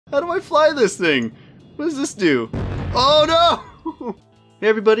How do I fly this thing? What does this do? Oh no! Hey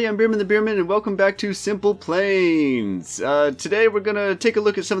everybody, I'm BehrmanTheBeerman and welcome back to Simple Planes. Today we're gonna take a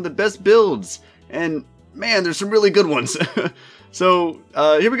look at some of the best builds. And man, there's some really good ones. So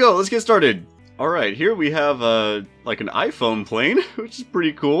here we go, let's get started. Alright, here we have like an iPhone plane, which is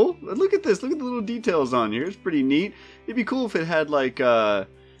pretty cool. Look at this, look at the little details on here, it's pretty neat. It'd be cool if it had like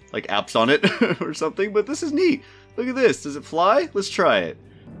apps on it or something, but this is neat. Look at this, does it fly? Let's try it.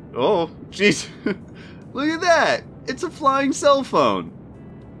 Oh, jeez. Look at that! It's a flying cell phone.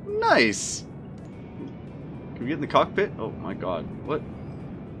 Nice. Can we get in the cockpit? Oh my god. What?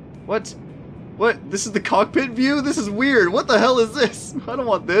 What? What? This is the cockpit view? This is weird. What the hell is this? I don't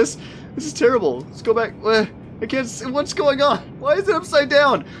want this. This is terrible. Let's go back. I can't see. What's going on? Why is it upside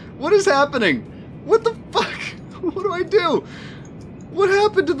down? What is happening? What the fuck? What do I do? What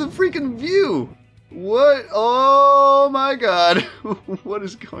happened to the freaking view? What? Oh my god. What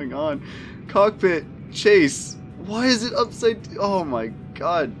is going on? Cockpit chase. Why is it upside? Oh my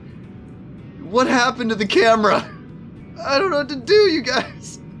god. What happened to the camera? I don't know what to do, you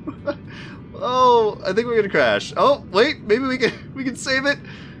guys. Oh, I think we're gonna crash. Oh, wait, maybe we can save it.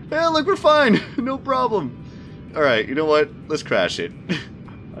 Yeah, look, we're fine. No problem. All right, you know what? Let's crash it.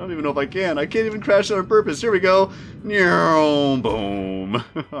 I don't even know if I can. I can't even crash it on purpose. Here we go. Boom.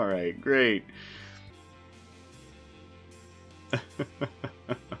 All right, great.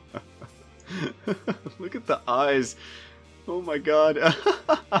 Look at the eyes. Oh my god.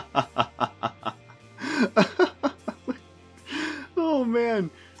 Oh man.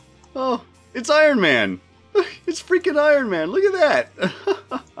 Oh, it's Iron Man. It's freaking Iron Man. Look at that.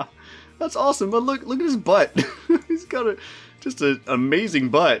 That's awesome. But look at his butt. He's got just an amazing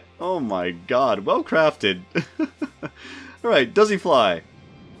butt. Oh my god. Well crafted. Alright, does he fly?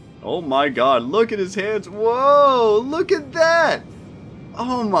 Oh my god. Look at his hands. Whoa, look at that.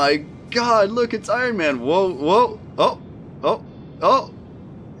 Oh my god, look, it's Iron Man. Whoa, whoa. Oh.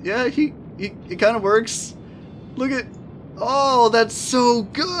 Yeah, it kind of works. Look at... Oh, that's so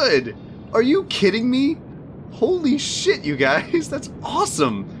good. Are you kidding me? Holy shit, you guys. That's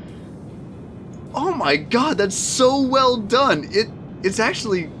awesome. Oh my god, that's so well done. It's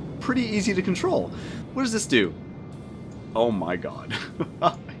actually pretty easy to control. What does this do? Oh my god.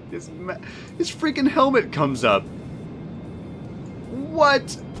 His freaking helmet comes up.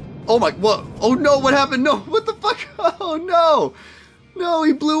 What? Oh my, what? Oh no, what happened? No, what the fuck? Oh no. No,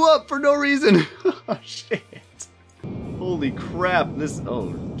 he blew up for no reason. Oh shit. Holy crap,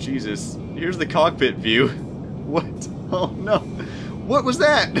 oh Jesus. Here's the cockpit view. What? Oh no. What was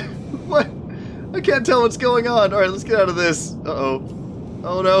that? What? I can't tell what's going on. Alright, let's get out of this. Uh-oh.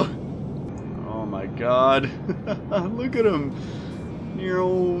 Oh no. Oh my god. Look at him.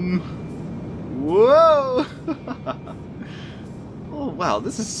 Whoa. Oh wow,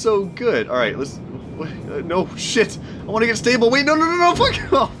 this is so good. Alright, let's... no, shit. I want to get stable. Wait, no, fuck.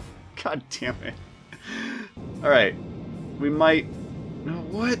 Oh, god damn it. Alright. We might... No,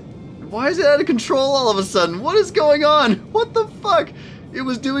 what? Why is it out of control all of a sudden? What is going on? What the fuck? It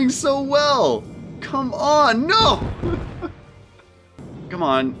was doing so well. Come on, no! Come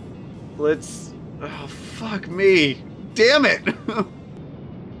on. Let's... Oh, fuck me. Damn it!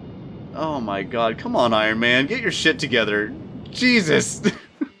 Oh my god. Come on, Iron Man. Get your shit together. Jesus!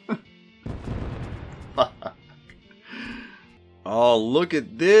 Oh, look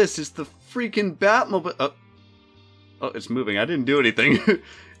at this. It's the freaking Batmobile. Oh, it's moving. I didn't do anything.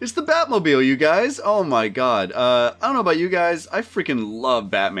 It's the Batmobile, you guys. Oh my god. I don't know about you guys. I freaking love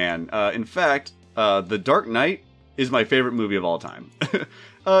Batman. In fact, The Dark Knight is my favorite movie of all time.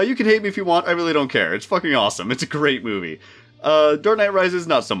 You can hate me if you want. I really don't care. It's fucking awesome. It's a great movie. Dark Knight Rises,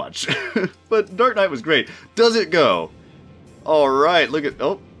 not so much. But Dark Knight was great. Does it go? Alright, look at...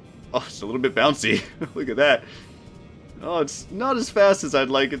 Oh, it's a little bit bouncy. Look at that. Oh, it's not as fast as I'd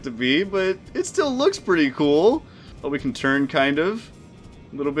like it to be, but it still looks pretty cool. Oh, we can turn, kind of.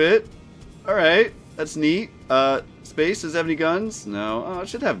 A little bit. Alright, that's neat. Space, does it have any guns? No. Oh, it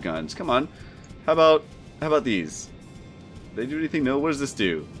should have guns. Come on. How about these? Do they do anything? No, what does this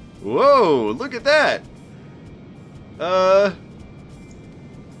do? Whoa, look at that!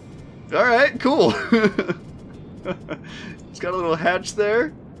 Alright, cool. It's got a little hatch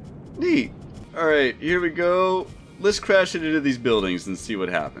there. Neat. Alright, here we go. Let's crash it into these buildings and see what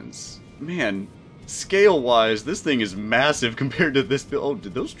happens. Man, scale-wise, this thing is massive compared to this build. Oh,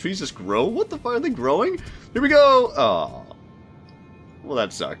 did those trees just grow? What the fuck, are they growing? Here we go! Oh. Well,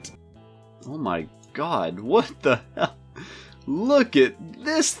 that sucked. Oh my god, what the hell? Look at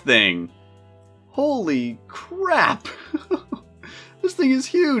this thing! Holy crap! This thing is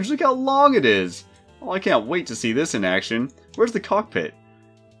huge, look how long it is! Oh, I can't wait to see this in action. Where's the cockpit?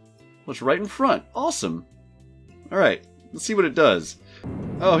 Well, it's right in front. Awesome. Alright, let's see what it does.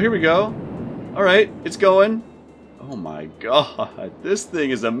 Oh, here we go. Alright, it's going. Oh my god, this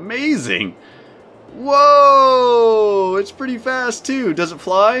thing is amazing. Whoa! It's pretty fast too. Does it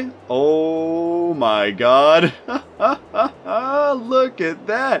fly? Oh my god. Look at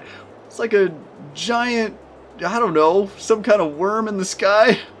that. It's like a giant, I don't know, some kind of worm in the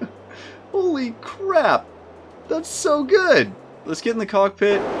sky. Holy crap. That's so good. Let's get in the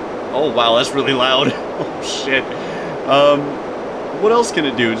cockpit. Oh wow, that's really loud. Oh shit. What else can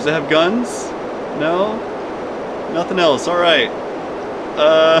it do? Does it have guns? No? Nothing else. Alright.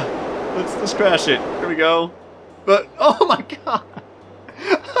 Let's crash it. Here we go. But, oh my god.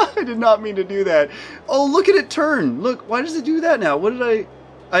 I did not mean to do that. Oh, look at it turn. Look, why does it do that now? What did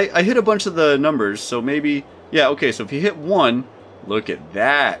I hit a bunch of the numbers, so maybe... Yeah, okay, so if you hit 1, look at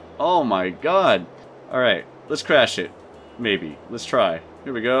that. Oh my god. Alright, let's crash it. Maybe. Let's try.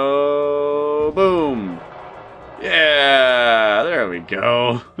 Here we go. Boom. Yeah, there we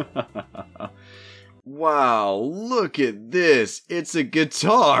go. Wow, look at this. It's a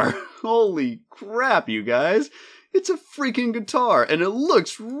guitar. Holy crap, you guys. It's a freaking guitar, and it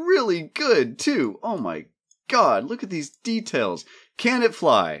looks really good, too. Oh my god, look at these details. Can it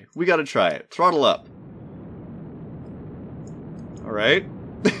fly? We gotta try it. Throttle up. Alright.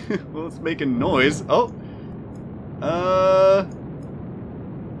 Well, it's making noise. Oh.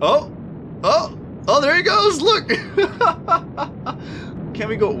 Oh, there he goes, look! Can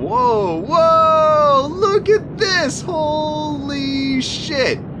we go? Whoa, whoa! Look at this! Holy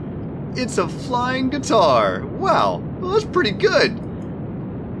shit! It's a flying guitar. Wow, well, that's pretty good.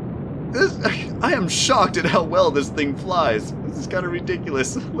 I am shocked at how well this thing flies. This is kind of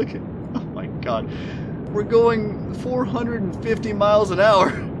ridiculous. Look at, oh my god. We're going 450 miles an hour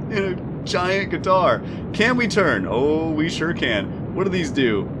in a giant guitar. Can we turn? Oh, we sure can. What do these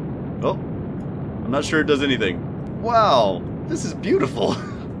do? Oh, I'm not sure it does anything. Wow, this is beautiful.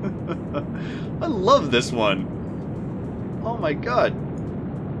 I love this one. Oh my god.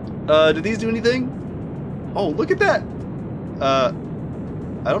 Do these do anything? Oh, look at that. I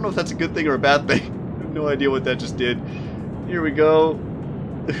don't know if that's a good thing or a bad thing. I have no idea what that just did. Here we go.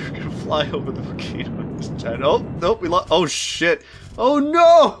 We're gonna fly over the volcano. Oh, nope, we lost. Oh shit. Oh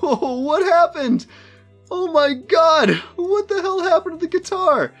no! What happened? Oh my god! What the hell happened to the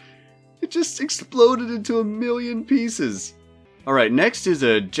guitar? It just exploded into a million pieces. Alright, next is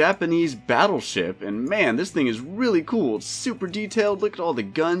a Japanese battleship, and man, this thing is really cool. It's super detailed, look at all the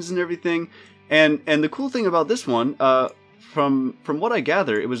guns and everything. And the cool thing about this one, from what I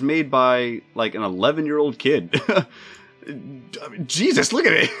gather, it was made by like an 11-year-old kid. Jesus, look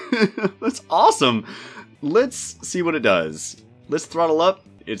at it! That's awesome! Let's see what it does. Let's throttle up.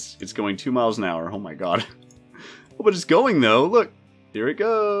 It's going 2 miles an hour. Oh my god. Oh, but it's going though. Look, here it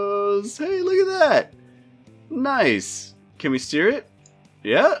goes. Hey, look at that. Nice. Can we steer it?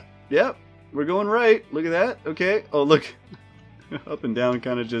 Yeah, yep. We're going right. Look at that. Okay. Oh, look. Up and down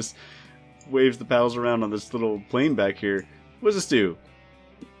kind of just waves the paddles around on this little plane back here. What does this do?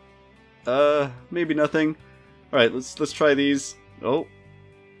 Maybe nothing. All right, let's try these. Oh.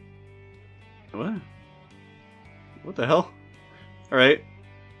 What? What the hell? All right.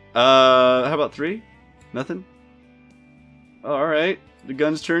 How about 3? Nothing? Oh, all right. The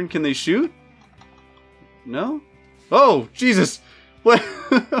guns turn. Can they shoot? No? Oh, Jesus! What?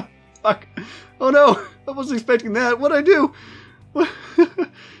 Fuck. Oh no! I wasn't expecting that. What'd I do? What?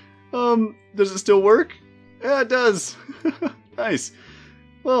 Does it still work? Yeah, it does. Nice.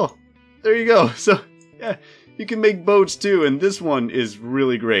 Well, there you go. So, yeah, you can make boats too, and this one is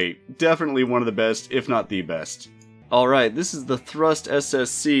really great. Definitely one of the best, if not the best. Alright, this is the Thrust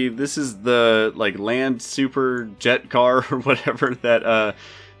SSC. This is the, like, land super jet car or whatever that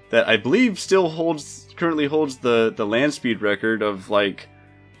I believe still currently holds the land speed record of, like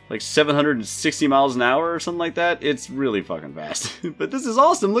 760 miles an hour or something like that. It's really fucking fast. But this is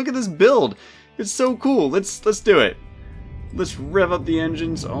awesome. Look at this build. It's so cool. Let's do it. Let's rev up the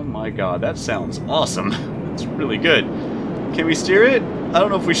engines. Oh my god, that sounds awesome. It's really good. Can we steer it? I don't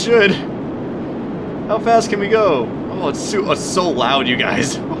know if we should. How fast can we go? Oh, it's so loud, you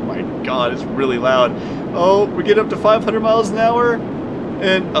guys. Oh my god, it's really loud. Oh, we get up to 500 miles an hour.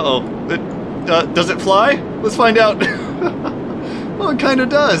 And, uh-oh. Does it fly? Let's find out. Well, it kind of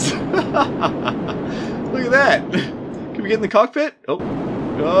does. Look at that. Can we get in the cockpit? Oh.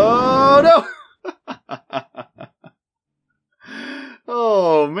 Oh, no.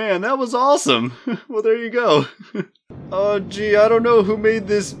 Oh, man, that was awesome. Well, there you go. Oh, gee, I don't know who made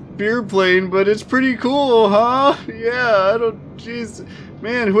this beer plane, but it's pretty cool, huh? Yeah, jeez.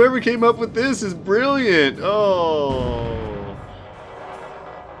 Man, whoever came up with this is brilliant. Oh.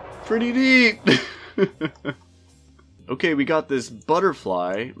 pretty neat. Okay, we got this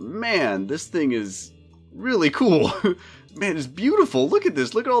butterfly. Man, this thing is really cool. Man, it's beautiful. Look at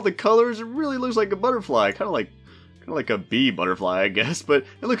this. Look at all the colors. It really looks like a butterfly. Kind of like a bee butterfly, I guess. But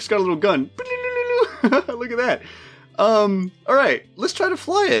it looks, it's got a little gun. Look at that. All right, let's try to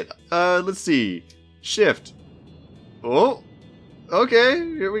fly it. Let's see. Shift. Oh. Okay,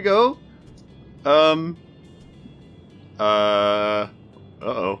 here we go. Uh-oh.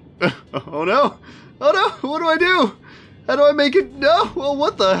 Oh no. Oh no. What do I do? How do I make it? No. Well,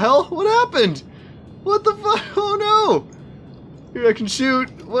 what the hell? What happened? What the fuck? Oh no. Here I can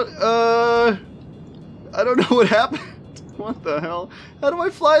shoot. What? I don't know what happened. What the hell? How do I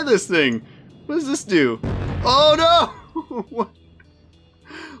fly this thing? What does this do? Oh no.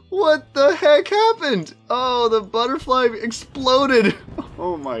 What the heck happened? Oh, the butterfly exploded.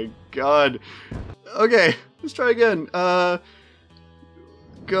 Oh my god. Okay, let's try again.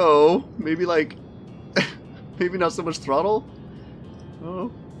 Go. Maybe like... maybe not so much throttle?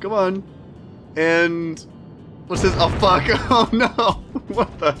 Oh, come on. And... what's this? Oh, fuck. Oh, no.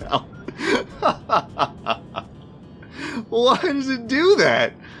 What the hell? Why does it do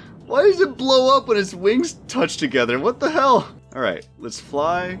that? Why does it blow up when its wings touch together? What the hell? Alright, let's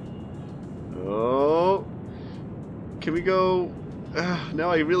fly. Oh. Can we go... now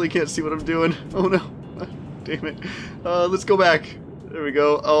I really can't see what I'm doing. Oh no. Damn it. Let's go back. There we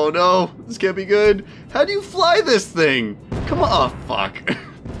go. Oh no. This can't be good. How do you fly this thing? Come on. Oh, fuck.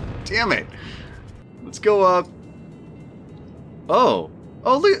 Damn it. Let's go up. Oh.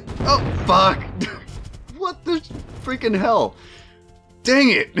 Oh, look. Oh, fuck. What the freaking hell? Dang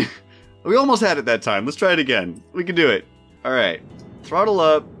it. We almost had it that time. Let's try it again. We can do it. Alright. Throttle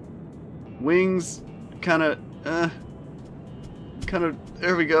up. Wings. Kind of,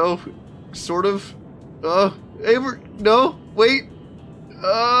 there we go. Sort of. Hey, no, wait.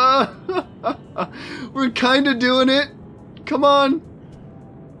 We're kind of doing it. Come on.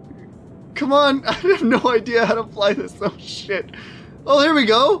 Come on. I have no idea how to fly this. Oh, shit. Oh, here we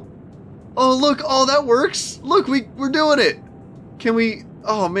go. Oh, look. Oh, that works. Look, we're doing it. Can we...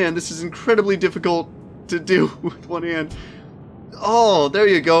 oh, man, this is incredibly difficult to do with one hand. Oh, there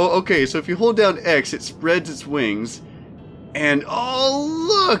you go. Okay, so if you hold down X, it spreads its wings. And, oh,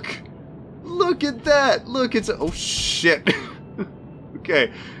 look! Look at that! Look, it's... oh, shit.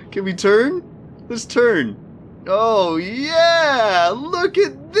 Okay, can we turn? Let's turn. Oh, yeah! Look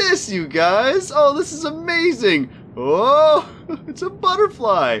at this, you guys! Oh, this is amazing! Oh, it's a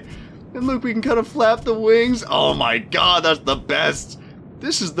butterfly! And look, we can kind of flap the wings. Oh my god, that's the best!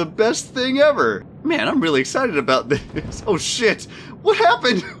 This is the best thing ever! Man, I'm really excited about this. Oh shit! What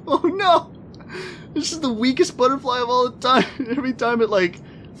happened? Oh no! This is the weakest butterfly of all the time. Every time it like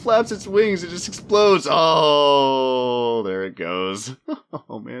flaps its wings, it just explodes. Oh, there it goes.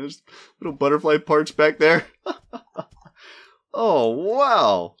 Oh man, there's little butterfly parts back there. Oh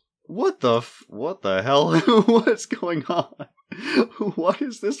wow! What the hell? What's going on? Why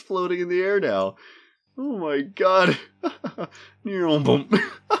is this floating in the air now? Oh my god.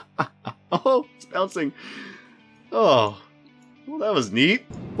 Oh, it's bouncing. Oh, well that was neat.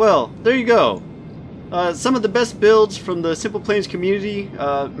 Well, there you go. Some of the best builds from the SimplePlanes community.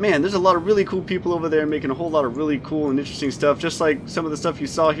 Man, there's a lot of really cool people over there making a whole lot of really cool and interesting stuff, just like some of the stuff you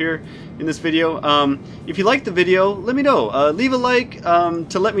saw here in this video. If you liked the video, let me know. Leave a like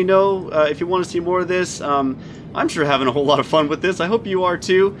to let me know if you want to see more of this. I'm sure having a whole lot of fun with this. I hope you are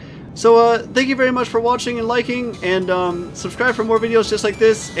too. So thank you very much for watching and liking, and subscribe for more videos just like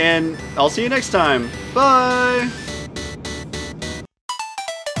this, and I'll see you next time. Bye!